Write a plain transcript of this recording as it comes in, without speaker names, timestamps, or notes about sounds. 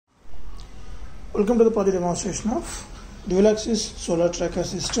Welcome to the project demonstration of dual axis solar tracker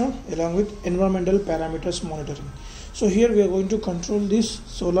system along with environmental parameters monitoring. So here we are going to control this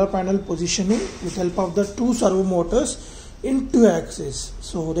solar panel positioning with help of the two servo motors in two axes.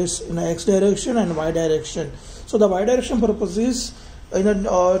 So this in x direction and y direction. So the y direction purpose is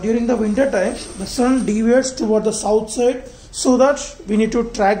during the winter times the sun deviates toward the south side, so that we need to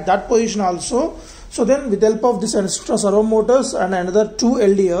track that position also. So then with the help of this extra servo motors and another two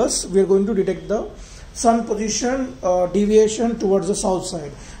LDRs, we are going to detect the sun position deviation towards the south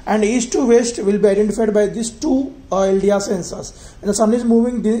side, and east to west will be identified by these two LDR sensors. And the sun is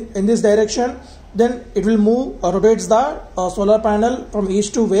moving in this direction, then it will move rotates the solar panel from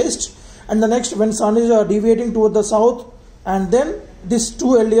east to west, and the next when sun is deviating toward the south, and then these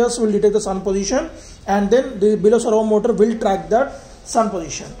two LDRs will detect the sun position, and then the below servo motor will track that sun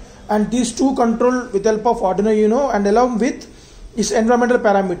position. And these two control with the help of Arduino Uno, and along with its environmental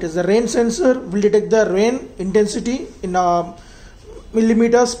parameters. The rain sensor will detect the rain intensity in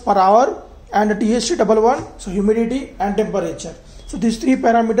millimeters per hour, and the THT11, so humidity and temperature. So these three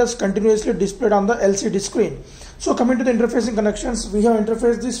parameters continuously displayed on the LCD screen. So coming to the interfacing connections, we have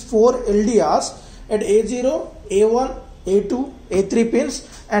interfaced these four LDRs at A0, A1, A2, A3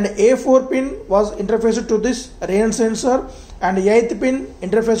 pins, and A4 pin was interfaced to this rain sensor, and 8th pin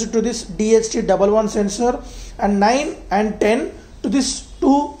interfaced to this DHT11 sensor, and 9 and 10 to this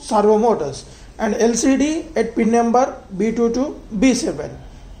two servo motors, and LCD at pin number B2 to B7.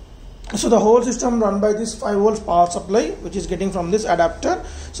 So the whole system run by this 5 volts power supply, which is getting from this adapter,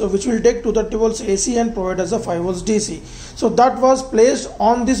 so which will take 230 volts AC and provide as a 5 volts DC. So that was placed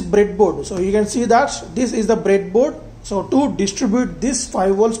on this breadboard. So you can see that this is the breadboard. So to distribute this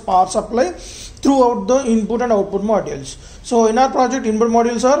 5 volts power supply throughout the input and output modules. So in our project, input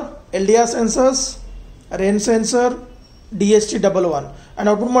modules are LDR sensors, rain sensor, DHT11, and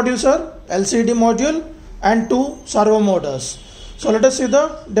output modules are LCD module and two servo motors. So let us see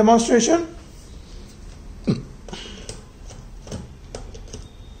the demonstration.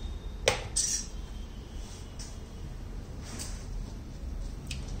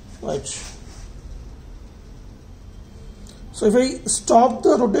 Right. So if I stop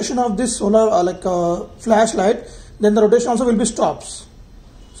the rotation of this solar flashlight, then the rotation also will be stops.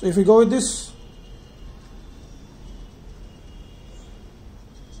 So if we go with this,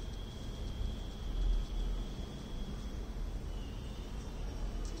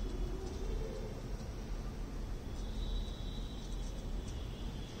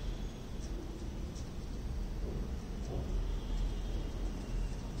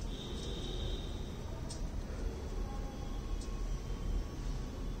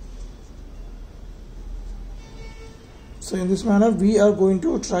 so in this manner we are going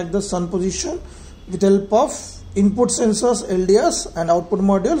to track the sun position with the help of input sensors LDRs and output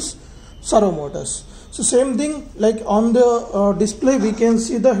modules servo motors. So same thing, like on the display we can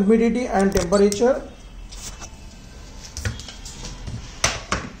see the humidity and temperature.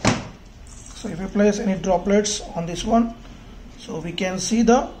 So if we place any droplets on this one, so we can see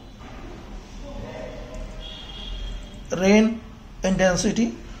the rain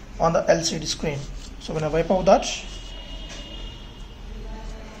intensity on the LCD screen. So when I wipe out that,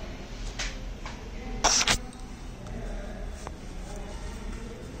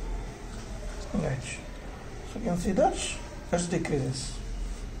 right, so you can see that it decreases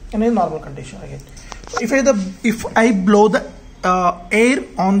in a normal condition again. If I blow the air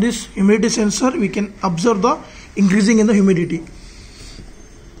on this humidity sensor, we can observe the increasing in the humidity.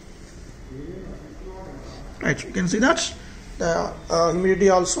 Right, you can see that the humidity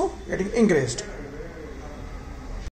also getting increased.